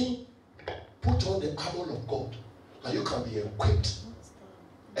 It means put on the armor of God and you can be equipped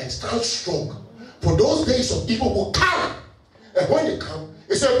and stand strong. For those days of evil will come. And when they come,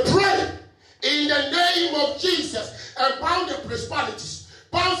 it said, pray in the name of Jesus and bound the principalities,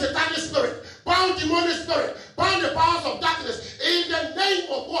 bound satanic spirit, bound demonic spirit, bound the powers of darkness in the name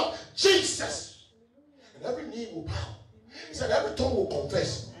of what? Jesus. And every knee will bow. He said every tongue will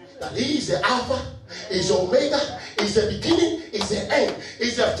confess that he is the Alpha, is the Omega, is the beginning, is the end,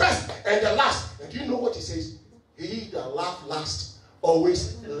 is the first and the last. And do you know what he says? He that laugh last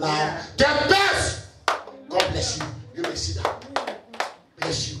always laugh the best. God bless you. You may sit down.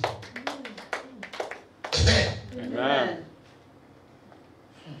 Bless you. Amen. Amen.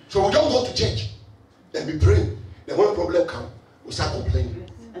 So we don't go to church. Then we pray. Then when problem comes, we start complaining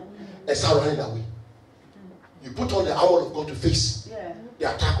and start running away. You put on the armor of God to face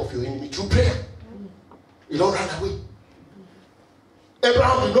the attack of your enemy through prayer. You don't run away.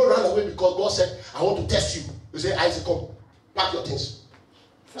 Abraham did not run away because God said, I want to test you. You say, Isaac, come, pack your things.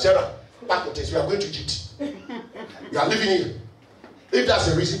 Sarah, pack your things. We are going to Egypt. You are living here. If that's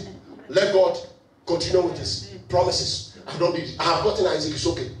the reason, let God continue with his promises. I don't need it. I have gotten Isaac, it's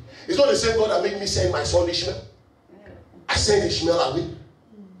okay. It's not the same God that made me send my son Ishmael. I sent Ishmael away.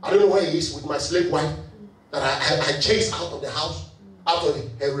 I don't know where he is with my slave wife that I chased out of the house, out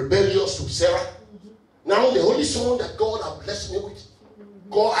of the rebellious to Sarah. Now the only son that God has blessed me with,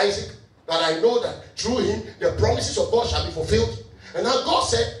 called Isaac, that I know that through him the promises of God shall be fulfilled. And now God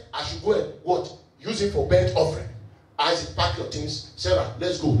said I should go and what? Use it for burnt offering. Isaac, pack your things. Sarah,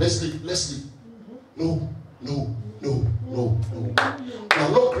 let's go. Let's sleep. Let's sleep. No. We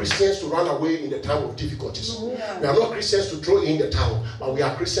are not Christians to run away in the time of difficulties. We are not Christians to throw in the towel, but we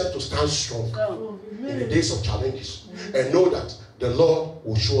are Christians to stand strong in the days of challenges and know that the Lord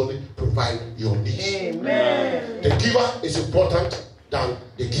will surely provide your needs. Amen. The giver is important than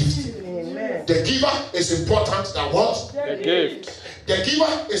the gift. Amen. The giver is important than what? The gift. The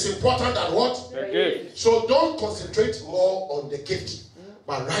giver is important than what? The gift. So don't concentrate more on the gift,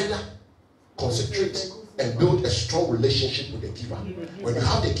 but rather concentrate and build a strong relationship with the giver. When you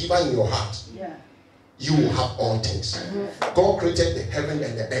have the giver in your heart, you will have all things. God created the heaven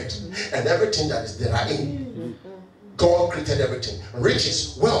and the earth and everything that is therein. God created everything.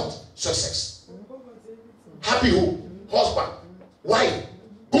 Riches, wealth, success. Happy home, husband, wife,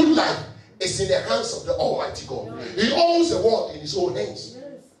 good life is in the hands of the Almighty God. He owns the world in his own hands.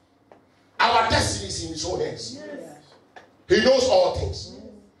 Our destiny is in his own hands. He knows all things.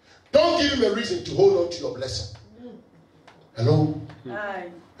 Don't give him a reason to hold on to your blessing. Hello?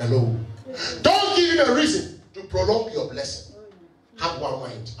 Hello? Don't give him a reason to prolong your blessing. Have one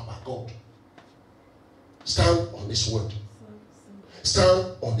mind about God. Stand on his word.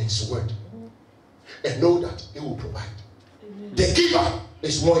 Stand on his word. And know that he will provide. The giver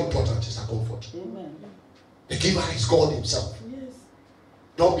is more important as a comfort. The giver is God himself.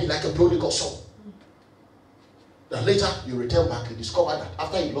 Don't be like a prodigal son. Then later you return back and discover that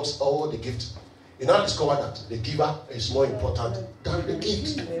after you lost all the gift, you now discover that the giver is more important than the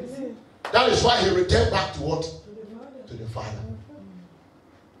gift. That is why he returned back to what? To the Father.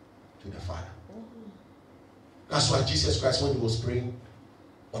 To the Father. That's why Jesus Christ, when he was praying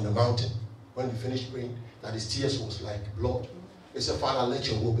on the mountain, when he finished praying, that his tears was like blood. He said, Father, let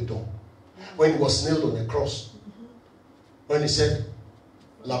your will be done. When he was nailed on the cross, when he said,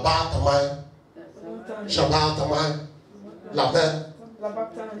 Laba tamai, Shabbat tamai,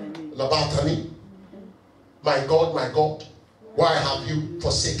 Labatani, my God, why have you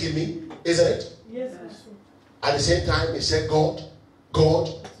forsaken me? Isn't it? Yes. At the same time, he said, God,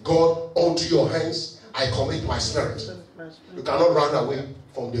 unto your hands I commit my spirit. You cannot run away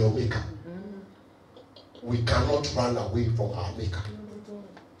from your maker. We cannot run away from our maker.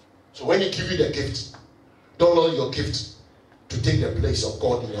 So when he gives you the gift, don't allow your gift to take the place of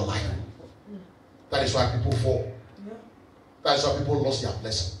God in your life. That is why people fall. That is why people lost their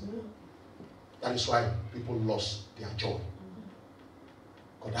blessing. That is why people lost their joy.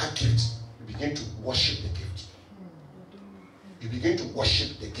 Because that gift, you begin to worship the gift. You begin to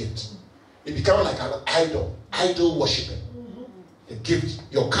worship the gift. It becomes like an idol worshiper. The gift,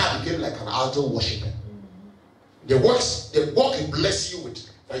 your car became like an idol worshiper. The work he bless you with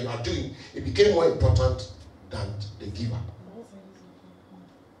that you are doing, it became more important than the giver.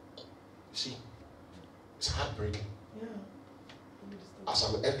 You see, it's heartbreaking. As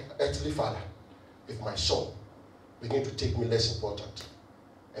an earthly father, if my son begin to take me less important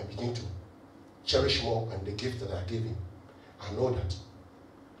and begin to cherish more than the gift that I gave him. I know that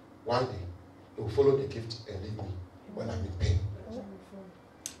one day he will follow the gift and leave me when I'm in pain.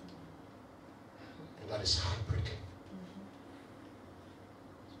 And that is heartbreaking.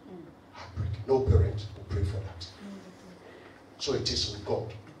 Heartbreaking. No parent will pray for that. So it is with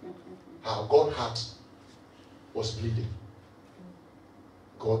God. Our God's heart was bleeding.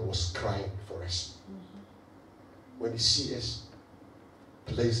 God was crying for us. When he sees us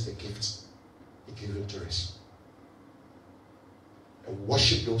place the gifts he gave it to us. And we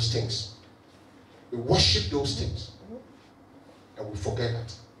worship those things. We worship those things. And we forget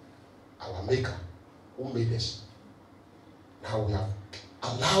that our Maker, who made us, now we have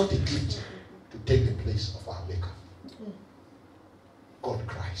allowed the gift to take the place of our Maker. God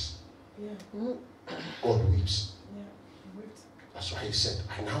cries. God weeps. That's why he said,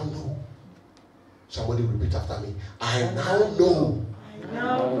 I now know. Somebody repeat after me. I now know. I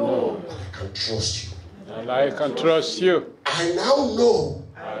now know that I can trust you. And I can trust you. I now know.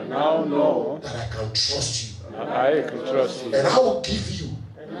 I now know that I can trust you. that I can trust you. And I will give you.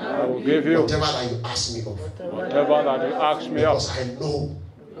 I will give you whatever that you ask me of. whatever that you ask me of. Because I know.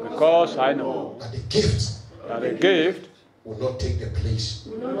 Because I know that the gift. That the gift will not take the place.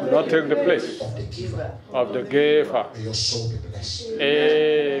 Will not take the place of the giver. Of the giver. May your soul be blessed.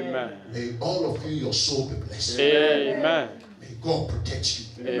 Amen. May all of you, your soul be blessed. Amen. May God protect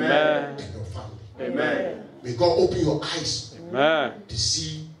you. Amen. And your family. Amen. May God open your eyes. Amen. To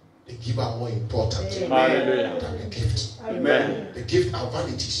see the giver more important Hallelujah. than the gift. Amen. The gift are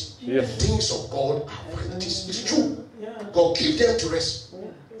vanities. Yes. The things of God are vanities. It's true. God give them to us.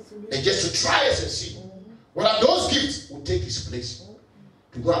 And just to try us and see whether those gifts will take his place.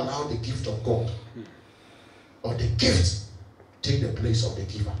 Do not allow the gift of God or the gift take the place of the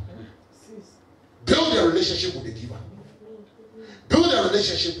giver. Build a relationship with the giver. Build a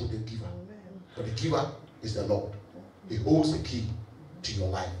relationship with the giver. For the giver is the Lord. He holds the key to your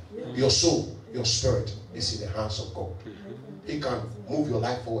life. Your soul, your spirit is in the hands of God. He can move your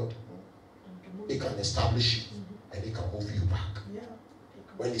life forward. He can establish you. And he can move you back.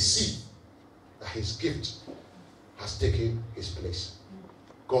 When you see that his gift has taken his place.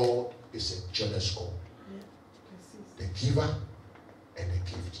 God is a jealous God. The giver and the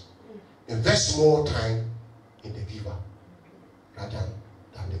gift. Invest more time in the giver rather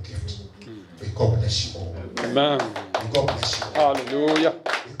than the gift. May God bless you all. Amen. May God bless you all. Hallelujah.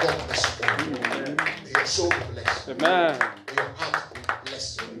 May God bless you all. May your soul be blessed. Amen. May your heart be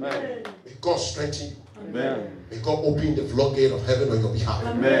blessed. Amen. May God strengthen you. Amen. May God open the floodgate of heaven on your behalf.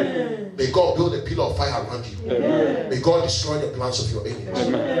 Amen. May God build a pillar of fire around you. Amen. May God destroy the plans of your enemies.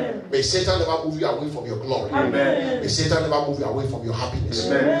 Amen. May Satan never move you away from your glory. Amen. May Satan never move you away from your happiness.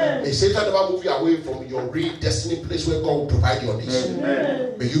 Amen. May Satan never move you away from your real destiny place where God will provide your needs.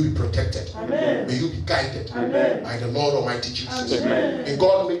 Amen. May you be protected. Amen. May you be guided by the Lord Almighty Jesus. Amen. May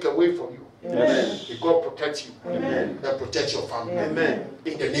God make a way for you. Yes. May God protect you. Amen. And protect your family. Amen.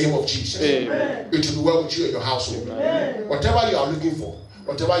 In the name of Jesus. Amen. It will be well with you and your household. Amen. Whatever you are looking for,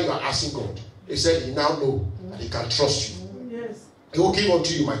 whatever you are asking God, he said he now knows that he can trust you. Yes. He will give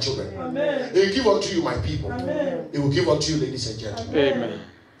unto you, my children. Amen. He will give unto you, my people. Amen. He will give unto you, ladies and gentlemen. Amen.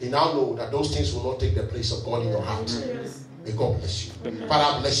 He now knows that those things will not take the place of God in your heart. Yes. May God bless you. Amen.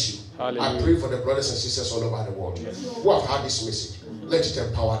 Father, bless you. Hallelujah. I pray for the brothers and sisters all over the world who have heard this message. Let it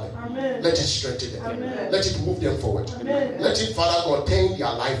empower them. Amen. Let it strengthen them. Amen. Let it move them forward. Amen. Let it, Father God, turn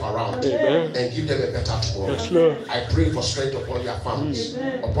their life around Amen. and give them a better tomorrow. Yes, Lord. I pray for strength upon their families,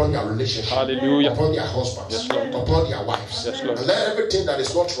 upon their relationship, Hallelujah. upon their husbands, Yes, Lord. upon their wives. Yes, Lord. And let everything that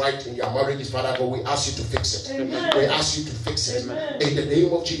is not right in your marriages, Father God, we ask you to fix it. Amen. We ask you to fix it. Amen. In the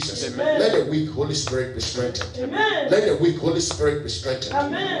name of Jesus. Amen. Let the weak Holy Spirit be strengthened. Amen. Let the weak Holy Spirit be strengthened.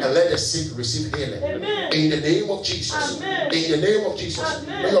 Amen. And let the sick receive healing. Amen. In the name of Jesus. Amen. In the name of Jesus.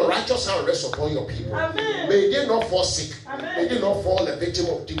 Amen. May your righteous hand rest upon your people. Amen. May they not fall sick. Amen. May they not fall a victim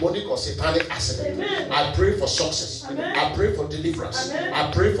of demonic or satanic accident. Amen. I pray for success. Amen. I pray for deliverance. Amen.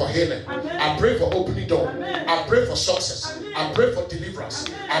 I pray for healing. Amen. I pray for opening door. Amen. I pray for success. Amen. I pray for deliverance.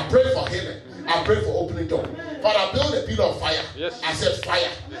 Amen. I pray for healing. I pray for opening door. Father, build a pillar of fire. Yes. I said fire.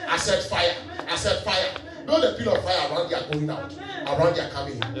 I said fire. I said fire. Build a pillar of fire around their going out, around their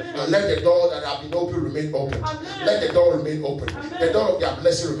coming in. And let the door that have been open remain open. Let the door remain open. The door of their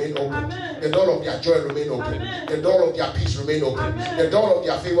blessing remain open. The door of their joy remain open. The door of their peace remain open. The door of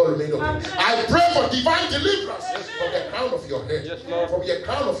their favor remain open. I pray for divine deliverance from the crown of your head, Yes, Lord. from the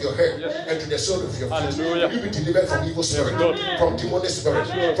crown of your head Yes. and to the sole of your feet. Hallelujah. You be delivered from evil spirit, Lord. from demonic spirit,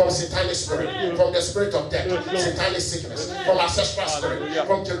 from satanic spirit, from the spirit of death, satanic sickness, from ancestral spirit, Hallelujah.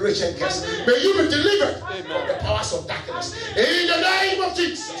 from generation curse. May you be delivered Amen. from the powers of darkness. In the name of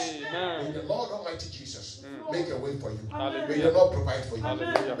Jesus. Amen. In the Lord Almighty Jesus make a way for you. Amen. May the Lord provide for you.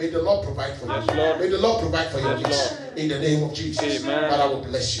 Amen. May the Lord provide for you. Yes, Lord. May the Lord provide for you. Yes, Lord. In the name of Jesus. Amen. But I will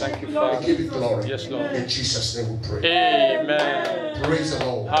bless you. Thank you, We Father. give you glory. Yes, Lord. In Jesus' name we pray. Amen. Praise the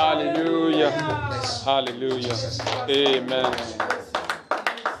Lord. Hallelujah. Bless. Hallelujah. Jesus. Amen.